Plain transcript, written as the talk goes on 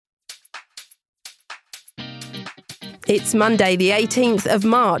It's Monday, the 18th of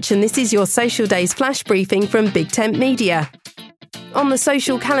March, and this is your Social Days flash briefing from Big Tent Media. On the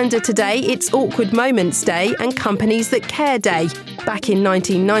social calendar today, it's Awkward Moments Day and Companies That Care Day. Back in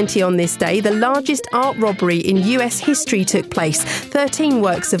 1990 on this day, the largest art robbery in US history took place. 13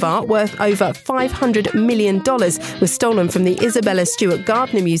 works of art worth over $500 million were stolen from the Isabella Stewart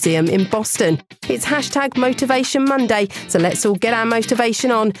Gardner Museum in Boston. It's #Motivation Monday, so let's all get our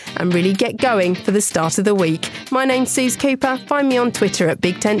motivation on and really get going for the start of the week. My name's Suze Cooper. Find me on Twitter at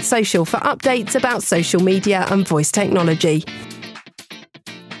Big Tent Social for updates about social media and voice technology.